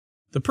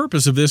The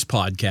purpose of this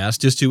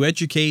podcast is to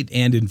educate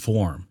and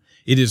inform.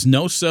 It is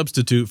no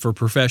substitute for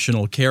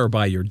professional care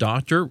by your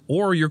doctor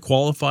or your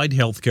qualified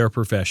healthcare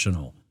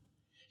professional.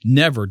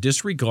 Never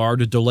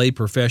disregard or delay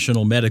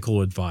professional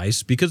medical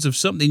advice because of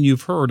something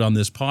you've heard on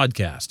this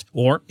podcast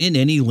or in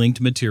any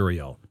linked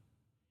material.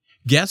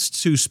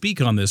 Guests who speak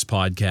on this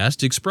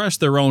podcast express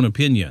their own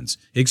opinions,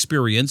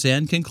 experience,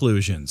 and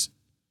conclusions.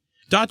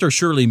 Dr.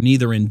 Shirley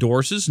neither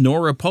endorses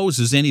nor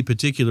opposes any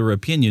particular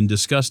opinion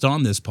discussed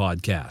on this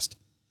podcast.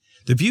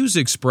 The views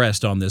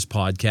expressed on this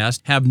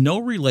podcast have no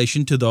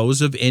relation to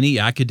those of any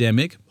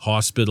academic,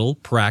 hospital,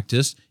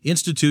 practice,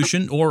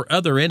 institution, or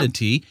other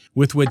entity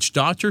with which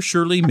Dr.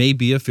 Shirley may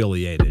be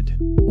affiliated.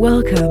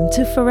 Welcome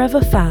to Forever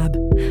Fab,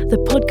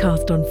 the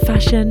podcast on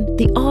fashion,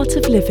 the art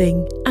of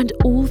living, and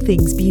all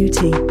things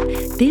beauty.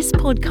 This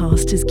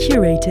podcast is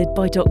curated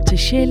by Dr.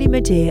 Shirley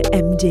Madeir,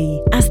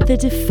 MD, as the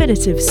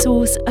definitive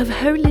source of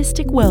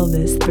holistic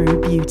wellness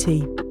through beauty.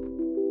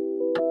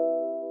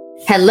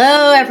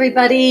 Hello,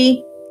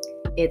 everybody.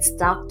 It's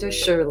Dr.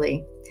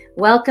 Shirley.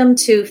 Welcome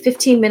to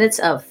 15 Minutes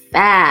of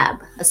Fab,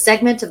 a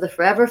segment of the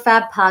Forever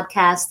Fab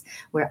podcast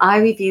where I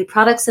review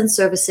products and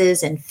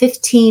services in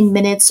 15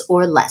 minutes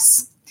or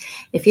less.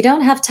 If you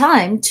don't have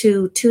time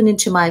to tune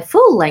into my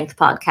full-length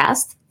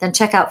podcast, then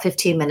check out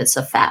 15 Minutes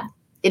of Fab.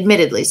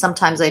 Admittedly,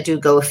 sometimes I do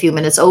go a few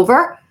minutes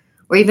over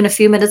or even a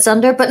few minutes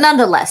under, but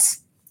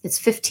nonetheless, it's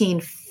 15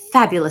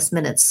 fabulous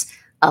minutes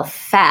of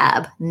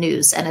fab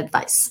news and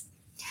advice.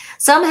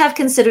 Some have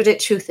considered it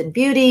truth and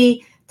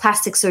beauty,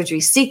 plastic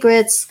surgery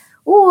secrets,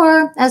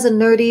 or as a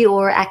nerdy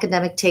or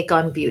academic take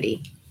on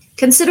beauty.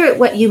 Consider it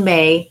what you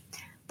may,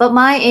 but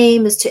my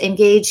aim is to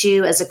engage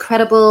you as a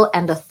credible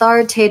and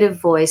authoritative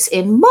voice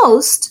in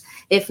most,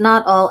 if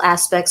not all,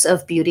 aspects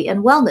of beauty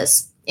and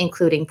wellness,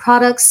 including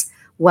products,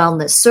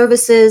 wellness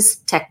services,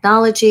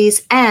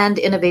 technologies, and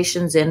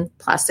innovations in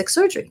plastic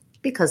surgery,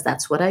 because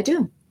that's what I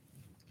do.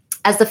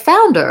 As the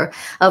founder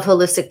of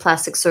Holistic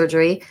Plastic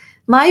Surgery,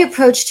 my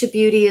approach to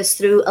beauty is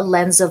through a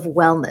lens of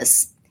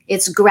wellness.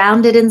 It's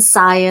grounded in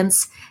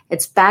science,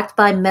 it's backed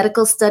by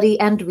medical study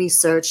and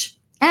research,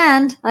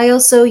 and I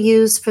also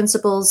use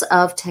principles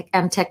of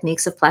and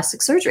techniques of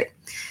plastic surgery.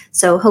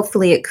 So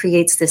hopefully it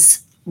creates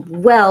this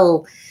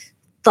well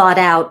thought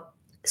out,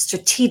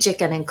 strategic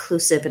and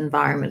inclusive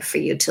environment for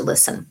you to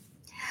listen.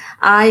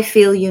 I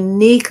feel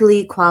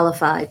uniquely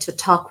qualified to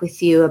talk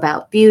with you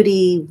about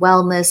beauty,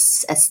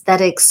 wellness,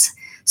 aesthetics,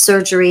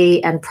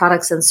 surgery, and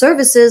products and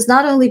services,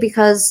 not only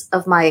because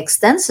of my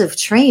extensive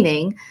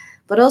training,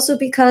 but also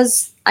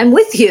because I'm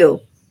with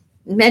you.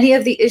 Many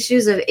of the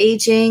issues of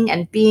aging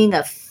and being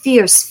a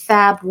fierce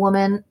fab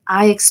woman,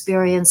 I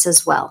experience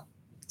as well.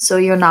 So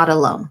you're not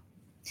alone.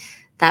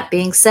 That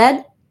being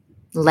said,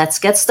 let's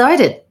get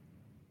started.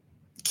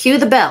 Cue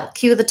the bell,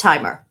 cue the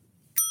timer.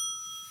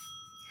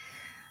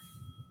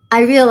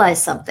 I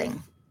realized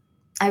something.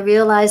 I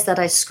realized that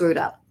I screwed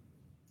up.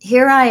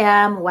 Here I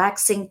am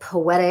waxing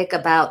poetic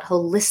about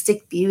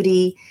holistic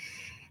beauty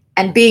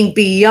and being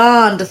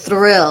beyond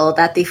thrilled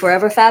that the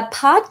Forever Fab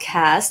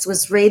podcast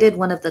was rated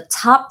one of the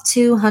top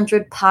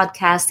 200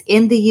 podcasts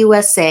in the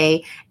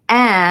USA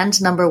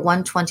and number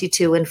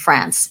 122 in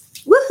France.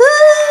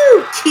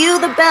 Woohoo! Cue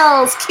the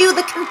bells, cue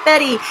the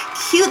confetti,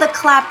 cue the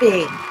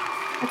clapping.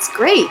 That's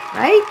great,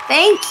 right?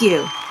 Thank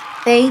you.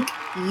 Thank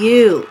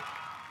you.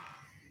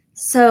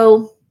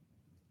 So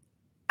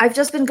I've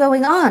just been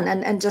going on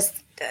and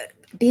just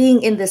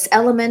being in this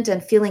element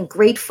and feeling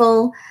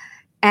grateful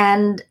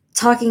and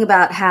talking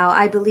about how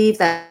I believe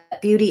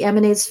that beauty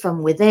emanates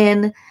from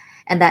within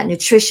and that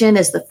nutrition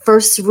is the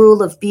first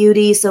rule of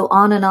beauty, so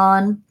on and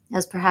on,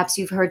 as perhaps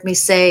you've heard me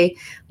say.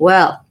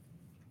 Well,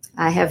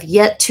 I have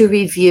yet to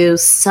review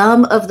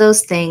some of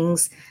those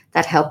things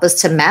that help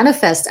us to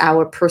manifest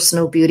our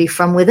personal beauty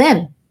from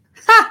within.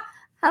 Ha!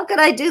 How could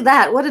I do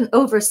that? What an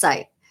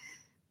oversight.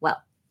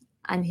 Well,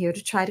 I'm here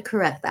to try to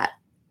correct that.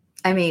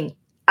 I mean,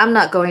 I'm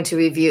not going to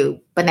review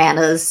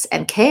bananas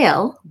and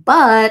kale,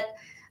 but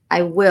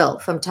I will,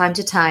 from time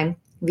to time,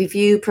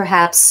 review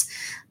perhaps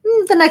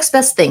the next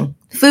best thing,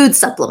 food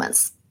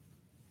supplements.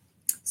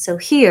 So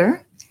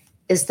here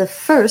is the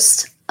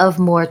first of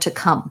more to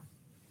come.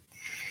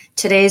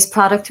 Today's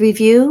product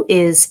review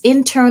is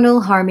Internal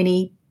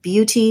Harmony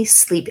Beauty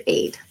Sleep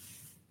Aid.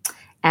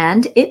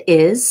 And it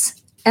is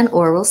an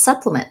oral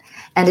supplement.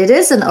 And it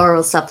is an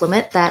oral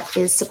supplement that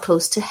is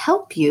supposed to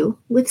help you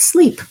with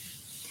sleep.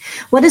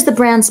 What is the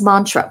brand's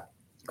mantra?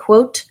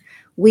 Quote,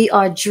 "We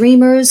are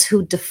dreamers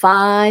who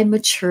defy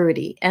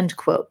maturity," end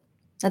quote.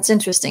 That's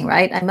interesting,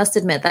 right? I must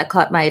admit that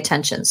caught my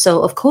attention.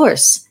 So, of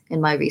course,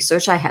 in my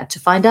research, I had to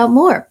find out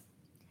more.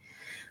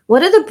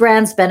 What are the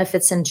brand's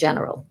benefits in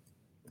general?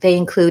 They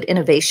include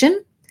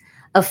innovation,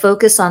 a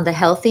focus on the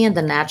healthy and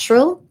the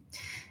natural.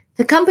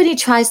 The company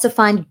tries to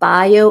find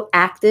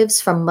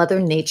bioactives from Mother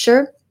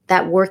Nature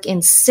that work in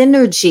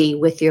synergy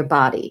with your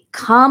body,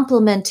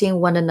 complementing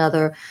one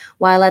another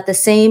while at the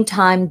same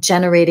time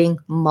generating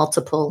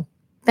multiple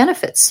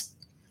benefits.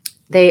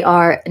 They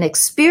are an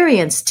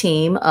experienced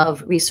team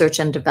of research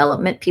and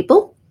development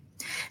people.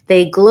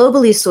 They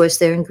globally source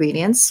their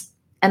ingredients,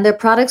 and their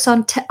products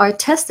are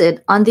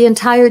tested on the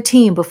entire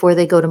team before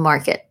they go to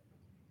market.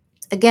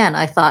 Again,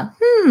 I thought,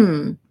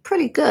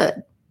 pretty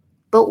good.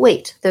 But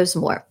wait, there's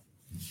more.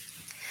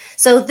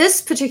 So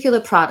this particular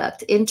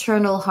product,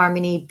 Internal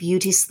Harmony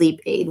Beauty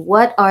Sleep Aid,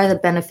 what are the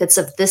benefits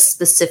of this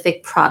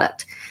specific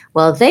product?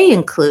 Well, they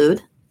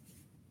include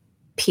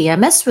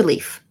PMS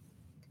relief,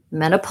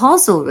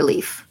 menopausal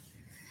relief.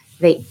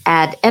 They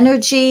add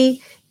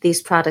energy.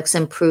 These products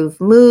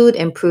improve mood,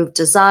 improve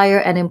desire,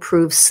 and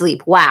improve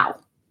sleep. Wow.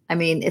 I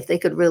mean, if they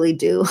could really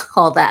do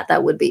all that,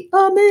 that would be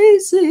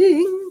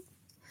amazing.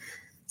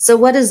 So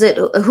what is it?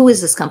 Who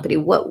is this company?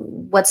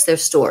 What's their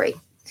story?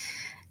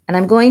 And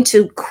I'm going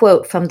to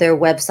quote from their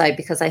website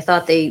because I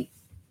thought they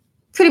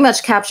pretty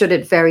much captured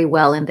it very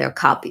well in their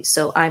copy.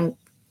 So I'm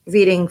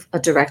reading a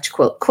direct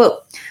quote. Quote,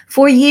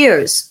 "For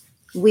years,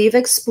 we've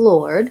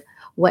explored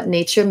what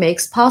nature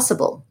makes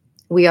possible.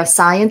 We are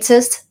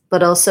scientists,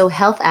 but also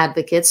health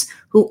advocates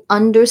who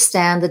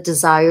understand the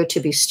desire to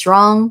be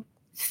strong,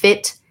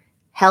 fit,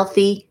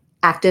 healthy,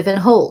 active, and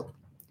whole.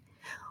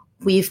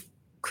 We've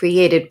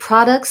created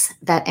products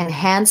that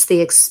enhance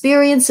the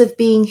experience of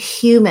being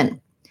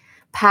human,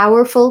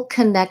 powerful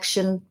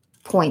connection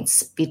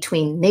points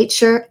between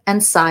nature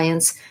and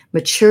science,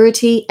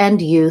 maturity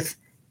and youth,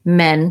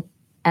 men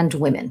and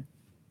women.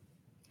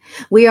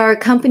 We are a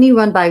company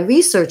run by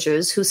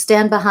researchers who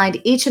stand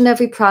behind each and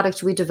every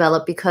product we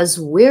develop because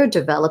we're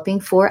developing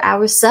for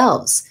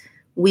ourselves.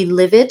 We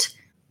live it.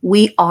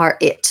 We are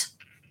it."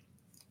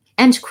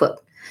 End quote.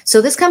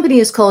 So this company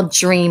is called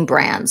Dream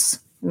Brands.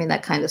 I mean,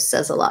 that kind of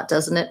says a lot,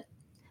 doesn't it?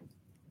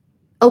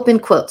 Open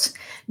quotes.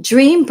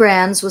 "Dream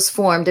Brands was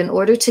formed in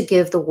order to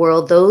give the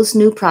world those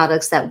new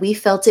products that we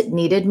felt it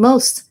needed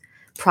most,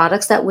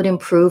 products that would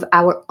improve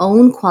our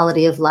own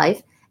quality of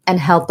life and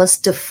help us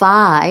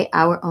defy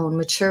our own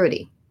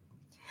maturity.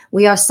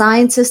 We are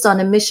scientists on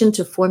a mission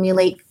to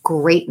formulate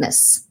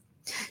greatness,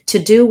 to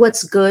do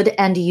what's good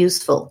and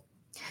useful,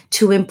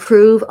 to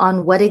improve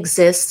on what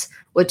exists,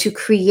 or to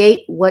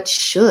create what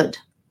should.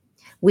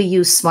 We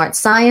use smart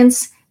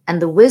science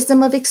and the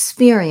wisdom of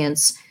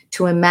experience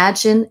to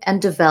imagine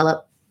and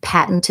develop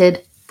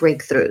patented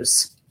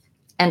breakthroughs."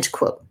 End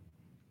quote.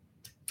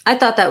 I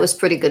thought that was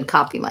pretty good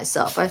copy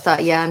myself. I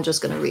thought, yeah, I'm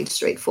just going to read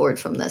straightforward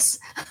from this.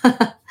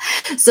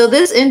 So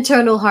this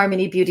Internal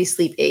Harmony Beauty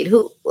Sleep Aid,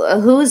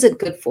 who is it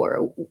good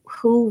for?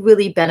 Who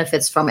really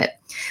benefits from it?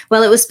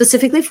 Well, it was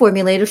specifically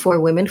formulated for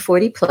women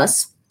 40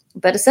 plus,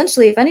 but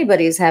essentially if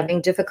anybody is having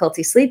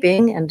difficulty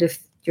sleeping, and if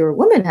you're a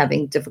woman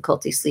having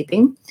difficulty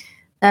sleeping,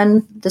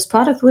 then this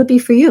product would be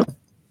for you.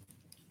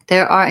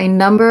 There are a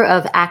number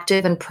of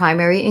active and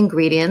primary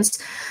ingredients,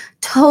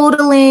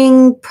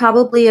 totaling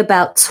probably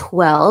about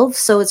 12,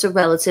 so it's a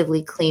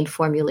relatively clean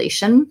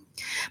formulation.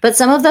 But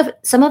some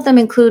of them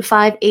include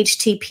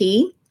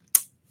 5-HTP,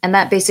 and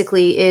that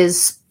basically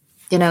is,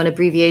 an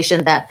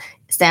abbreviation that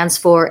stands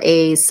for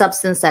a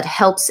substance that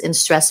helps in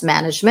stress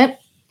management.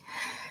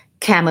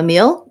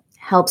 Chamomile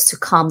helps to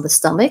calm the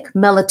stomach.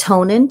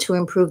 Melatonin to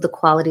improve the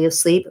quality of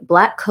sleep.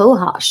 Black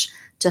cohosh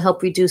to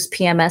help reduce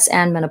PMS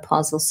and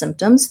menopausal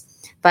symptoms.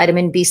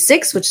 Vitamin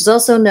B6, which is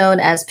also known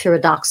as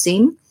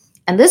pyridoxine.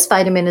 And this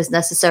vitamin is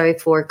necessary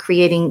for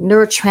creating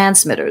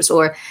neurotransmitters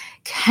or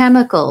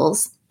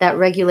chemicals that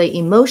regulate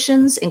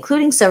emotions,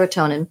 including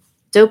serotonin,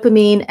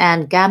 dopamine,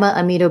 and gamma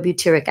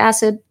aminobutyric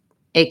acid,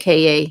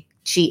 aka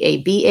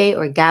GABA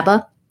or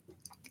GABA.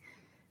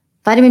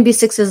 Vitamin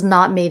B6 is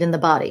not made in the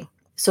body,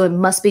 so it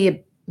must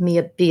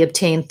be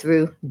obtained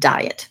through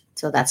diet.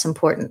 So that's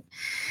important.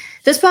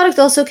 This product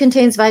also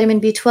contains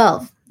vitamin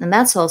B12, and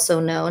that's also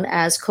known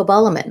as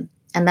cobalamin,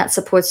 and that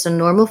supports the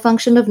normal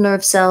function of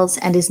nerve cells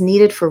and is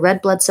needed for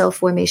red blood cell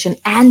formation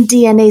and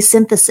DNA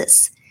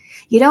synthesis.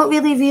 You don't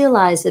really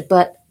realize it,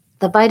 but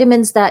the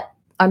vitamins that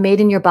are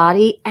made in your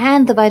body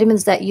and the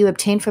vitamins that you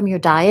obtain from your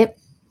diet,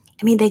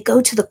 they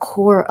go to the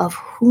core of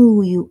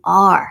who you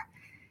are.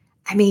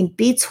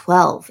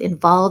 B12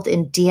 involved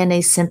in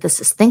DNA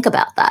synthesis. Think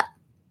about that,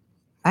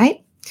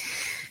 right?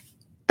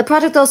 The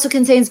product also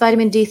contains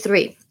vitamin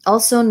D3,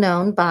 also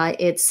known by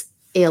its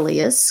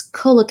alias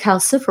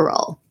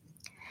cholecalciferol.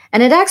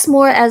 And it acts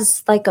more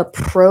as like a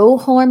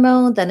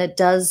pro-hormone than it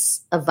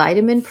does a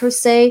vitamin per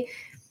se,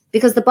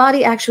 because the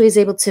body actually is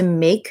able to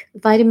make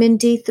vitamin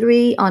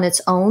D3 on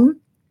its own,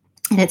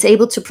 and it's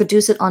able to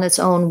produce it on its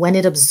own when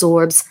it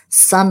absorbs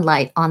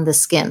sunlight on the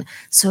skin.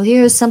 So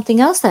here's something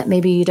else that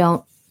maybe you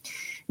don't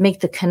make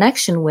the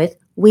connection with.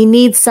 We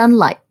need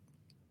sunlight.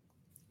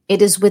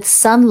 It is with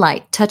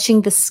sunlight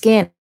touching the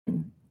skin,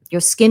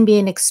 your skin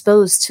being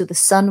exposed to the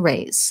sun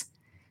rays,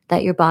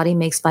 that your body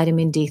makes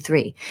vitamin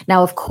D3.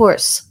 Now, of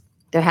course,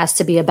 there has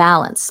to be a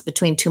balance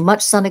between too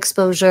much sun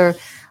exposure,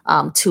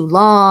 too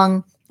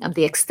long,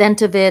 the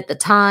extent of it, the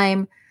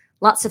time,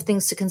 lots of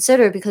things to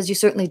consider, because you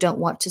certainly don't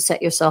want to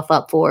set yourself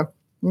up for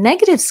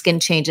negative skin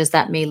changes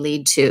that may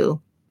lead to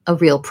a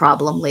real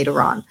problem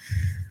later on.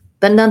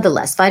 But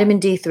nonetheless, vitamin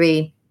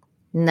D3,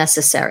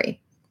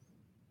 necessary,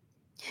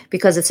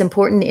 because it's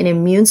important in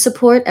immune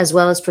support as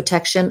well as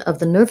protection of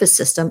the nervous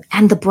system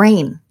and the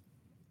brain.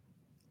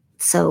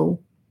 So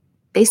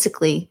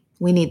basically,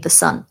 We need the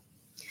sun.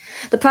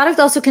 The product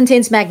also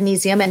contains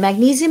magnesium, and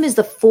magnesium is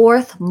the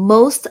fourth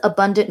most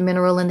abundant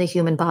mineral in the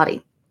human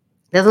body.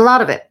 There's a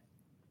lot of it.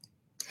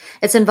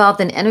 It's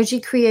involved in energy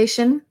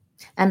creation,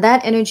 and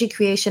that energy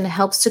creation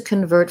helps to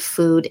convert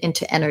food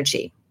into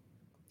energy.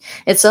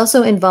 It's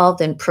also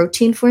involved in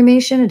protein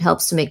formation. It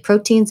helps to make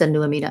proteins and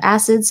new amino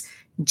acids,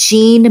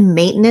 gene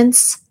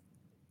maintenance.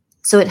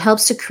 So it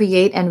helps to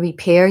create and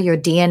repair your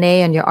DNA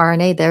and your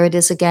RNA. There it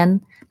is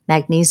again,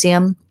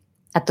 magnesium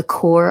at the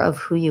core of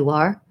who you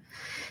are.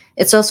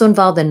 It's also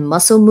involved in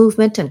muscle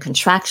movement and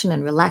contraction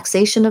and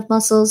relaxation of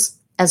muscles,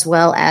 as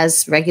well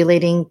as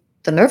regulating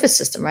the nervous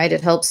system, right?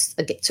 It helps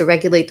to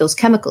regulate those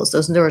chemicals,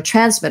 those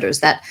neurotransmitters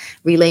that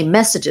relay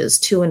messages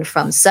to and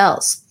from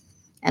cells.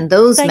 And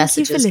those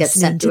messages get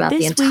sent throughout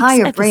the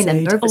entire brain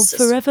and nervous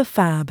system. Forever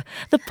Fab,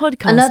 the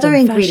podcast Another on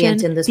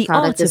ingredient fashion, in this the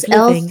product art is of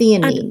living,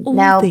 L-theanine. and all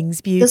Now,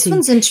 things beauty. this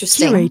one's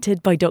interesting.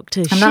 Curated by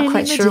Dr. I'm not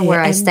quite sure where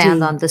I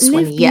stand on this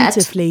one yet.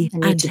 I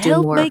need to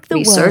do more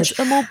research.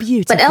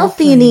 But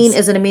L-theanine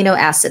is an amino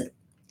acid,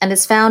 and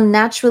it's found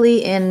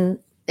naturally in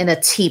a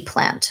tea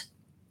plant.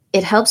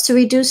 It helps to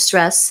reduce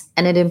stress,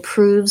 and it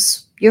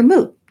improves your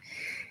mood.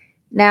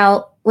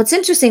 Now, what's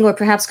interesting or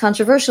perhaps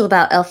controversial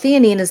about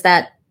L-theanine is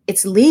that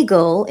it's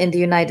legal in the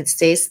United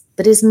States,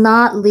 but is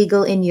not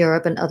legal in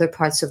Europe and other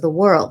parts of the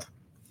world.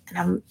 And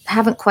I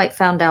haven't quite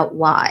found out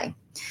why.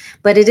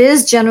 But it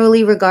is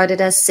generally regarded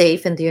as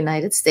safe in the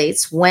United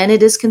States when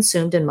it is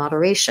consumed in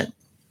moderation.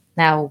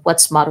 Now,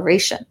 what's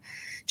moderation?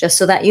 Just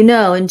so that you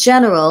know, in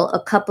general,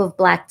 a cup of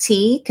black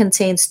tea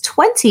contains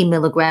 20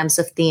 milligrams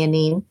of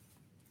theanine,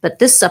 but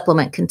this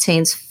supplement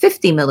contains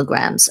 50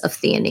 milligrams of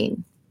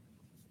theanine.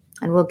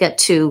 And we'll get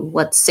to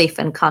what's safe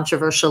and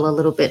controversial a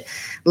little bit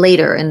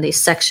later in the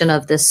section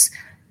of this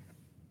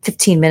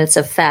 15 minutes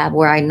of fab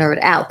where I nerd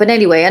out. But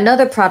anyway,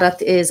 another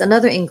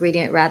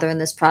ingredient in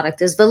this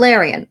product is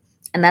valerian.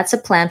 And that's a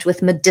plant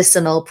with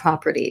medicinal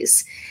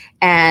properties.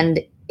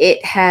 And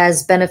it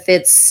has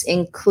benefits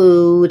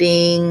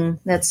including,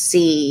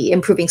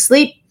 improving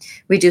sleep,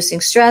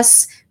 reducing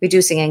stress,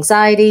 reducing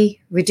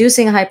anxiety,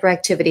 reducing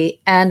hyperactivity,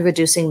 and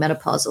reducing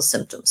menopausal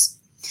symptoms.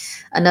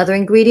 Another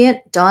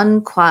ingredient,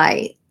 Dong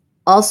Quai,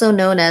 also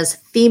known as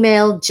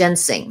female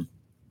ginseng.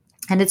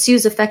 And it's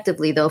used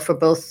effectively, though, for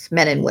both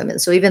men and women.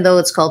 So even though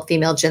it's called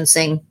female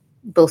ginseng,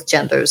 both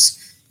genders,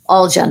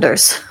 all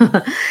genders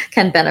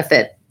can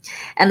benefit.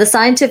 And the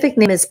scientific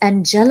name is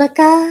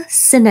Angelica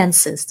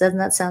sinensis. Doesn't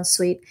that sound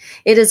sweet?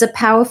 It is a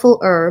powerful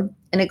herb,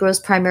 and it grows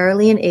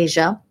primarily in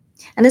Asia.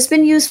 And it's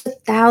been used for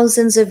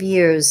thousands of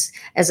years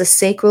as a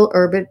sacral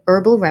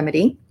herbal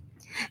remedy.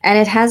 And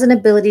it has an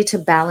ability to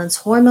balance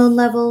hormone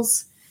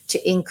levels,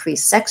 to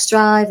increase sex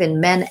drive in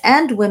men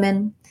and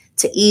women,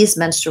 to ease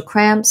menstrual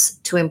cramps,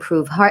 to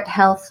improve heart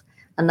health,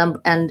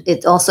 and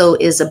it also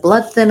is a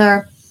blood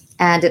thinner,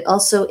 and it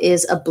also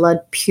is a blood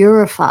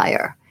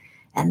purifier.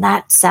 And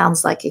that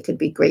sounds like it could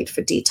be great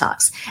for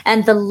detox.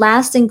 And the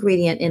last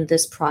ingredient in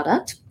this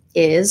product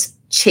is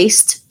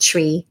chaste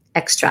tree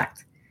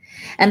extract.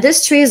 And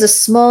this tree is a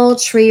small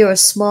tree or a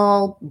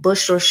small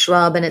bush or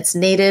shrub, and it's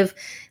native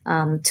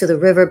to the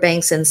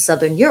riverbanks in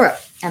southern Europe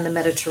and the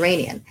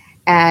Mediterranean.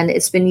 And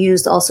it's been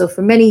used also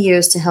for many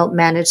years to help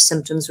manage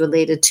symptoms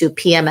related to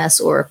PMS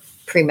or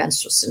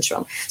premenstrual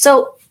syndrome.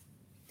 So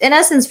in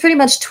essence, pretty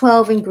much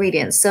 12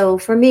 ingredients. So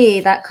for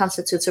me, that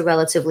constitutes a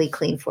relatively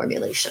clean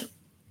formulation.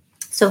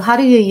 So how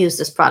do you use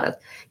this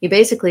product? You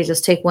basically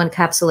just take one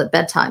capsule at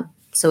bedtime.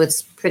 So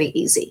it's pretty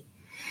easy.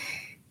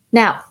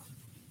 Now,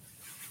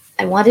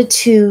 I wanted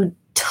to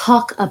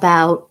talk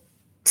about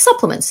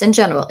supplements in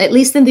general, at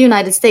least in the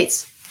United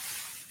States,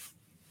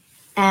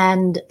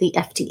 and the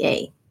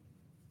FDA.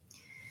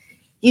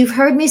 You've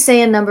heard me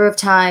say a number of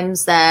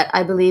times that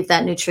I believe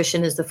that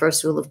nutrition is the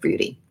first rule of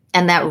beauty,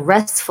 and that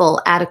restful,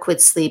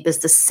 adequate sleep is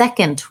the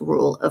second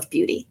rule of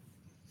beauty.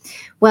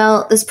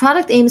 Well, this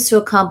product aims to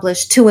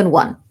accomplish 2 in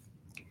 1,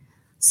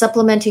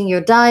 supplementing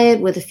your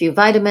diet with a few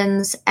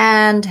vitamins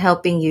and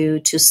helping you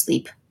to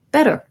sleep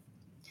better.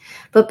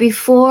 But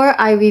before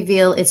I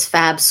reveal its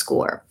fab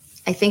score,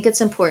 I think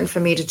it's important for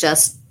me to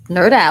just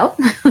nerd out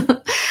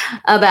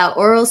about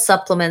oral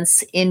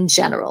supplements in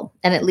general,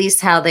 and at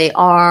least how they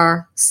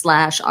are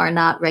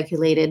not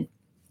regulated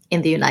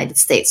in the United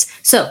States.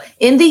 So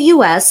in the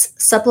US,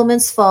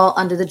 supplements fall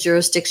under the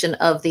jurisdiction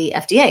of the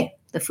FDA,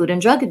 the Food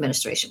and Drug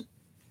Administration.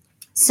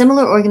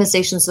 Similar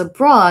organizations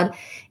abroad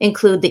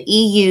include the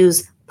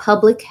EU's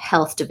Public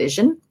Health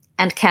Division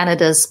and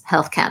Canada's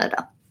Health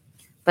Canada.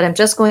 But I'm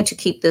just going to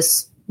keep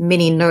this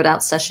mini nerd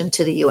out session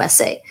to the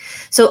USA.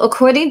 So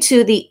according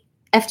to the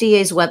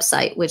FDA's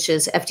website, which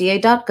is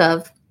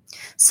fda.gov,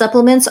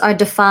 supplements are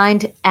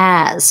defined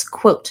as,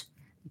 quote,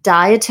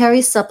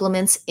 dietary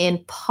supplements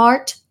in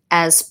part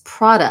as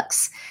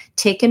products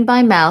taken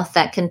by mouth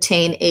that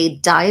contain a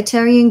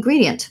dietary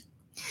ingredient.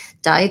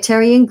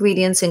 Dietary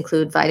ingredients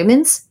include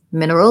vitamins,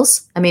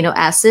 minerals, amino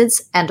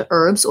acids, and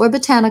herbs or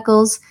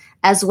botanicals,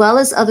 as well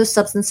as other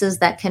substances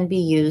that can be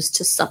used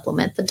to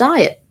supplement the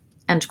diet,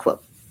 end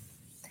quote.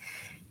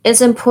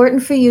 It's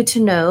important for you to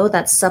know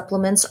that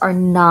supplements are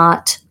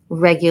not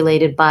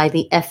regulated by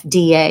the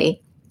FDA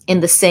in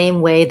the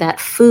same way that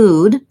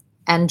food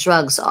and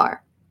drugs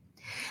are.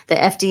 The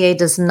FDA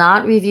does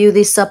not review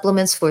these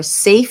supplements for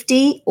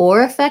safety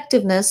or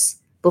effectiveness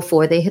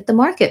before they hit the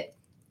market.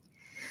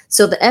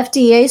 So the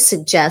FDA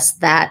suggests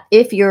that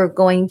if you're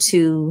going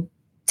to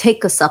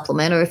take a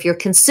supplement or if you're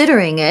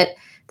considering it,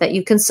 that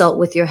you consult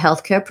with your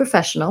healthcare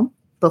professional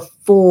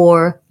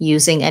before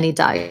using any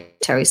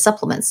dietary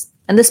supplements.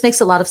 And this makes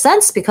a lot of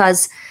sense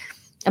because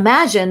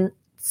imagine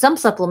some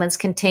supplements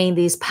contain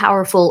these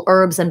powerful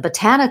herbs and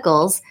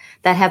botanicals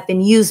that have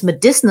been used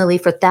medicinally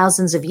for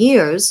thousands of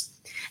years.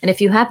 And if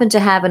you happen to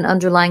have an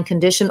underlying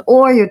condition,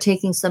 or you're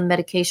taking some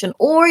medication,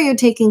 or you're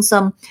taking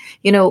some,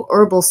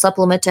 herbal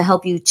supplement to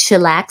help you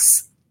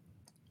chillax,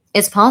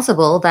 it's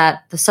possible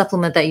that the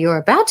supplement that you're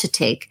about to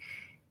take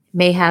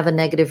may have a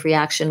negative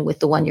reaction with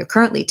the one you're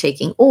currently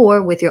taking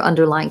or with your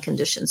underlying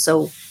condition.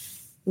 So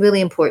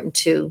really important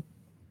to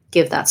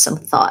give that some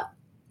thought.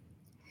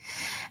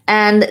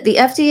 And the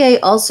FDA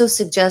also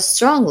suggests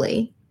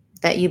strongly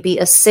that you be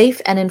a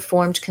safe and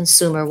informed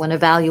consumer when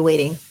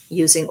evaluating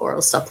using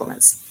oral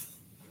supplements.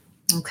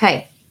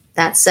 Okay,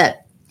 that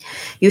said,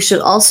 you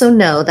should also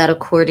know that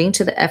according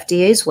to the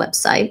FDA's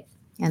website,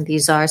 and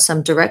these are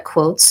some direct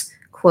quotes,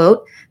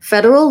 quote,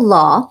 federal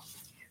law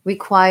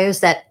requires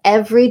that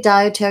every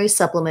dietary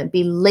supplement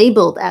be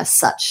labeled as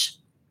such,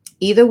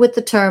 either with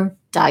the term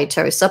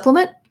dietary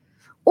supplement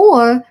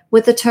or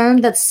with a term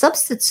that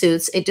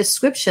substitutes a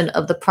description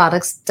of the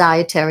product's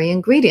dietary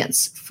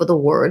ingredients for the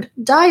word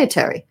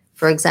dietary.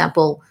 For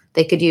example,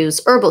 they could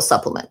use herbal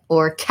supplement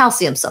or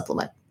calcium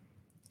supplement.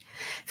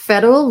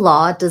 Federal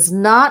law does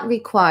not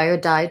require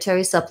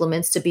dietary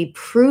supplements to be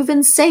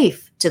proven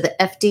safe to the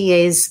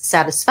FDA's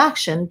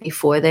satisfaction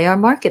before they are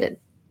marketed.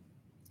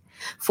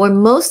 For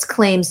most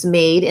claims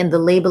made in the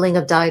labeling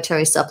of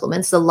dietary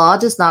supplements, the law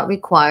does not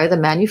require the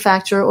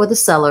manufacturer or the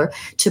seller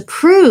to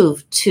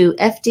prove to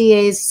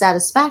FDA's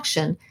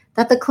satisfaction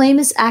that the claim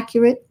is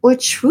accurate or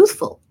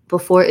truthful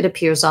before it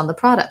appears on the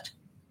product.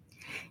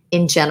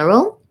 In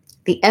general,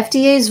 the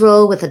FDA's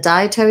role with a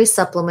dietary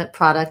supplement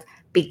product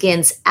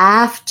begins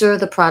after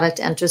the product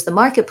enters the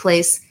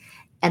marketplace,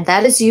 and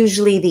that is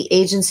usually the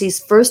agency's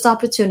first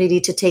opportunity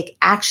to take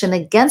action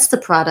against the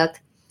product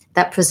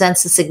that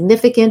presents a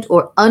significant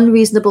or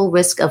unreasonable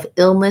risk of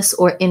illness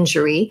or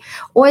injury,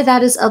 or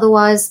that is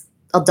otherwise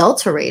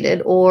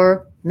adulterated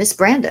or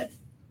misbranded.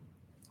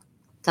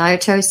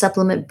 Dietary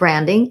supplement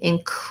branding,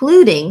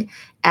 including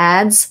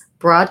ads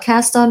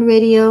broadcast on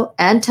radio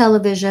and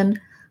television,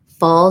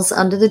 falls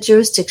under the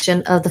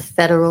jurisdiction of the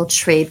Federal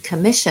Trade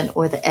Commission,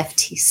 or the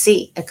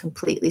FTC, a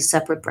completely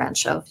separate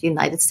branch of the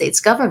United States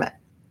government.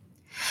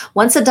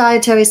 Once a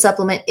dietary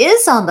supplement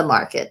is on the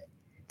market,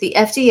 the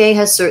FDA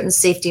has certain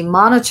safety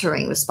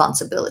monitoring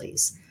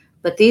responsibilities,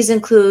 but these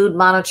include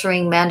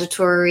monitoring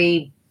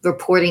mandatory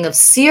reporting of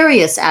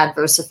serious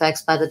adverse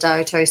effects by the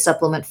dietary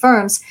supplement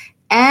firms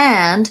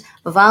and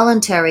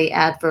voluntary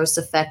adverse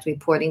effect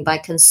reporting by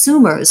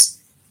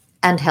consumers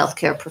and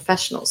healthcare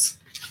professionals.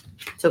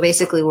 So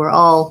basically, we're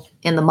all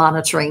in the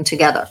monitoring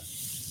together.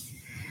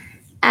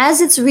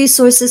 As its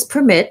resources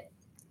permit,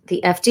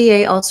 the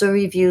FDA also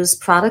reviews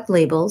product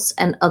labels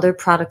and other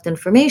product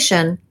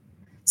information,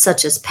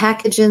 such as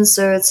package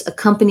inserts,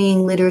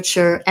 accompanying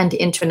literature, and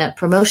internet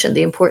promotion.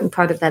 The important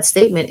part of that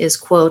statement is,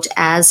 quote,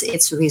 as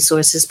its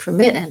resources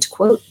permit, end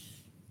quote.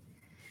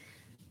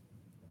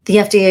 The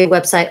FDA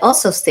website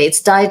also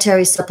states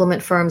dietary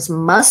supplement firms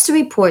must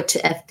report to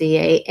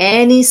FDA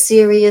any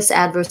serious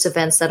adverse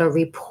events that are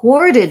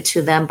reported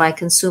to them by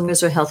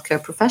consumers or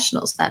healthcare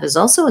professionals. That is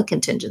also a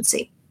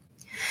contingency.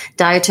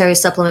 Dietary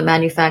supplement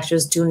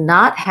manufacturers do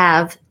not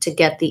have to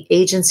get the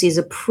agency's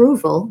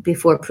approval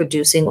before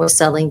producing or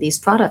selling these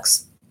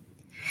products.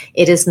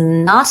 It is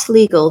not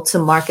legal to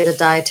market a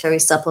dietary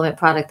supplement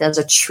product as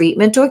a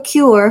treatment or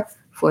cure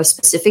for a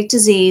specific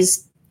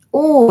disease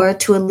or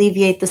to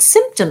alleviate the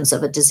symptoms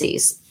of a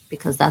disease,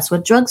 because that's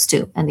what drugs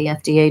do. And the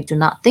FDA do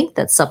not think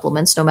that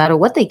supplements, no matter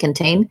what they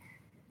contain,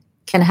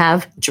 can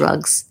have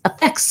drugs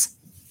effects.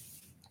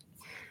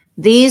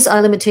 These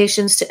are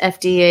limitations to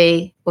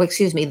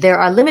there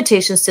are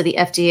limitations to the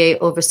FDA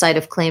oversight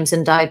of claims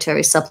in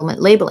dietary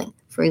supplement labeling.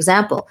 For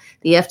example,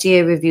 the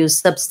FDA reviews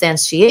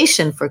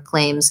substantiation for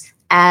claims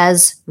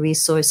as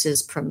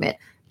resources permit,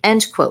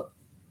 end quote.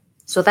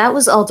 So that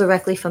was all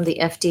directly from the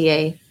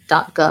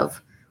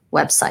FDA.gov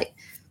website.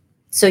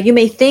 So you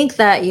may think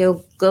that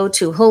you go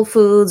to Whole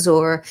Foods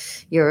or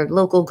your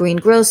local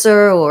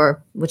greengrocer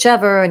or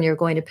whichever, and you're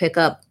going to pick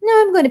up,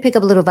 I'm going to pick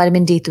up a little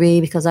vitamin D3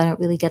 because I don't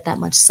really get that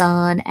much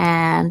sun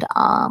and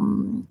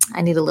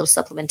I need a little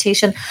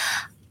supplementation.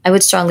 I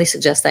would strongly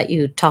suggest that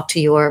you talk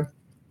to your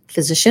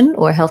physician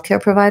or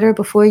healthcare provider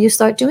before you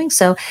start doing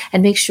so,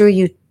 and make sure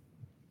you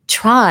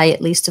try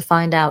at least to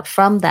find out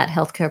from that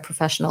healthcare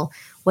professional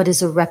what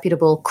is a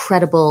reputable,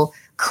 credible,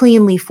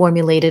 cleanly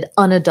formulated,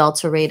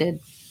 unadulterated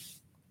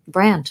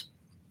brand,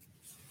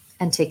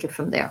 and take it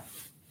from there.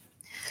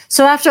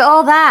 So after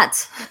all that,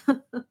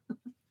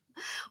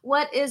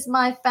 what is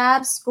my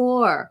fab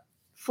score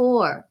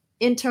for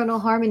Internal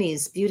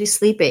Harmony's Beauty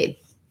Sleep Aid?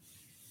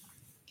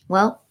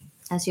 Well,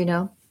 as you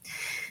know,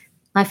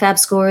 my Fab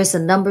score is a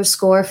number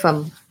score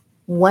from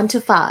 1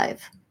 to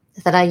 5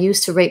 that I use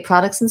to rate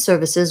products and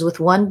services, with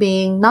 1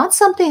 being not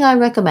something I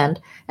recommend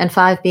and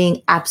 5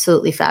 being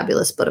absolutely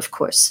fabulous, but of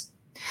course.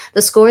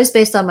 The score is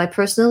based on my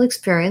personal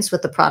experience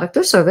with the product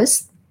or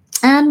service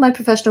and my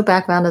professional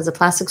background as a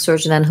plastic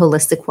surgeon and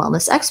holistic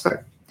wellness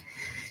expert.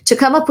 To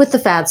come up with the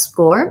Fab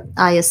score,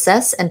 I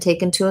assess and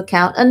take into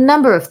account a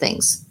number of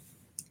things,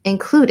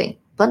 including,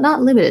 but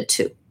not limited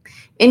to,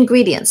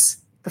 ingredients,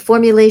 the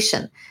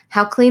formulation,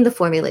 how clean the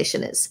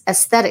formulation is,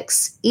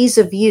 aesthetics, ease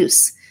of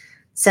use,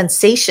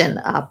 sensation,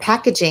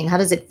 packaging, how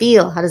does it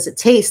feel, how does it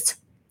taste,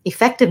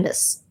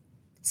 effectiveness,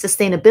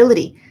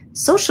 sustainability,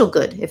 social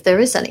good, if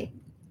there is any,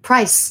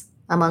 price,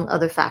 among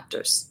other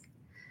factors.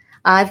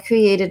 I've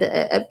created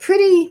a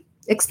pretty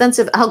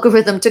extensive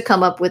algorithm to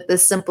come up with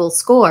this simple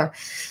score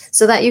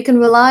so that you can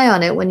rely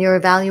on it when you're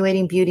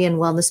evaluating beauty and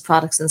wellness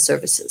products and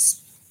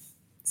services.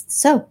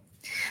 So,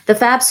 the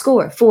Fab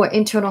score for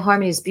Internal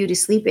Harmony's Beauty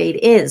Sleep Aid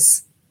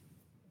is,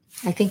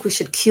 I think we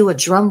should cue a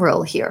drum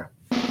roll here,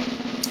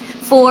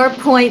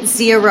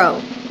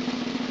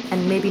 4.0.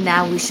 And maybe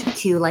now we should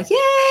cue like,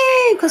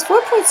 yay, because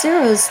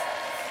 4.0 is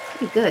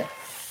pretty good.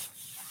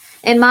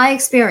 In my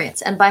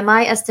experience and by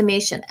my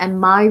estimation and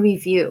my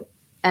review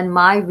and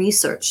my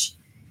research,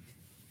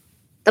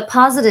 the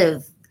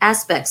positive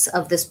aspects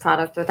of this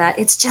product are that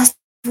it's just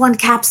 1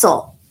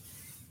 capsule.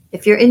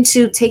 If you're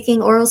into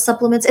taking oral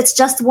supplements, it's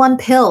just 1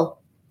 pill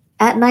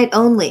at night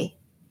only.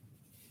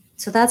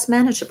 So that's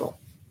manageable.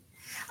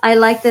 I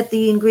like that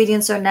the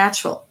ingredients are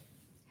natural.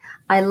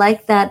 I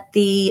like that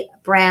the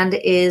brand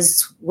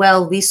is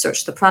well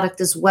researched. The product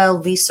is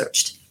well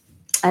researched.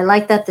 I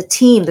like that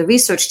the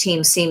research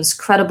team seems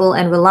credible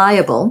and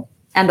reliable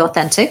and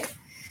authentic.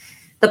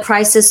 The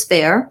price is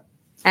fair.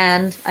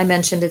 And I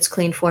mentioned its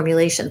clean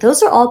formulation.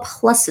 Those are all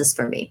pluses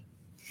for me.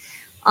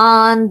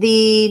 On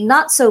the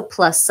not so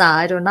plus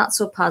side or not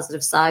so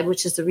positive side,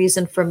 which is the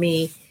reason for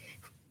me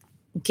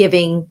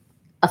giving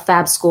a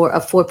Fab score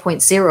of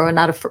 4.0 or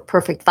not a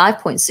perfect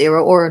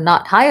 5.0 or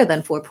not higher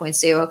than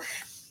 4.0,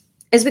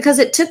 is because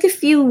it took a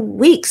few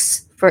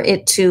weeks for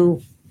it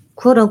to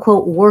quote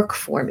unquote work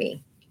for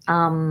me.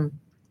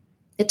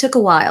 It took a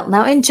while.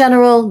 Now, in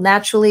general,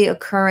 naturally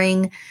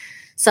occurring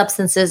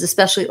substances,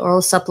 especially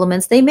oral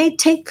supplements, they may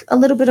take a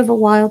little bit of a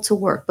while to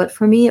work, but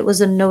for me, it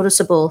was a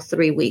noticeable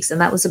 3 weeks,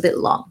 and that was a bit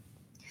long.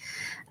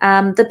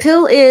 The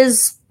pill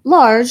is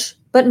large,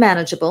 but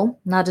manageable,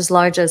 not as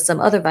large as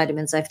some other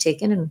vitamins I've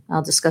taken, and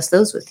I'll discuss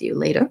those with you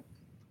later.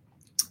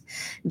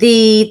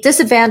 The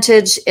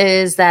disadvantage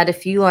is that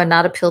if you are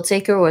not a pill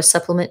taker or a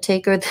supplement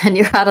taker, then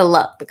you're out of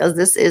luck, because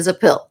this is a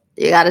pill.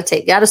 You got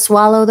to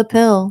swallow the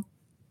pill.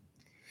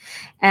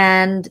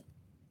 And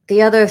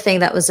the other thing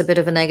that was a bit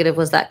of a negative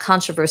was that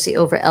controversy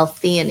over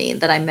L-theanine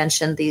that I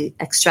mentioned, the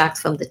extract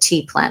from the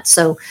tea plant.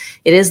 So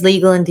it is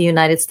legal in the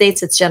United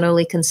States. It's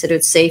generally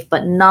considered safe,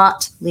 but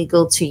not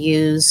legal to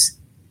use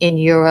in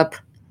Europe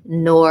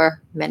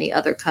nor many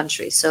other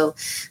countries. So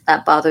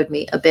that bothered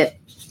me a bit.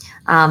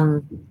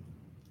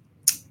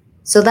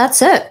 So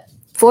that's it.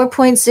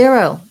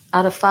 4.0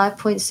 out of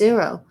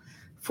 5.0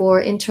 for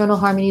Internal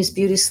Harmony's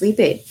Beauty Sleep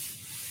Aid.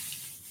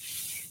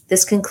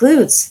 This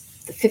concludes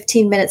the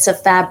 15 minutes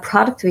of Fab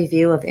product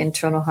review of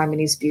Internal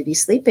Harmony's Beauty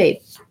Sleep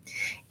Aid.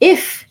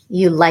 If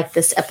you like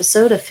this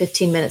episode of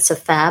 15 Minutes of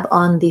Fab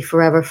on the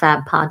Forever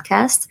Fab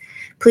podcast,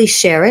 please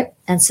share it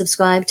and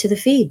subscribe to the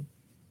feed.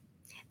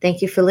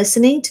 Thank you for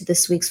listening to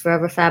this week's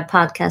Forever Fab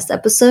podcast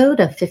episode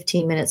of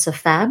 15 Minutes of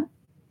Fab.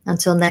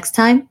 Until next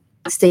time,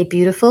 stay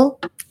beautiful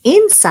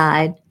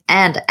inside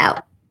and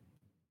out.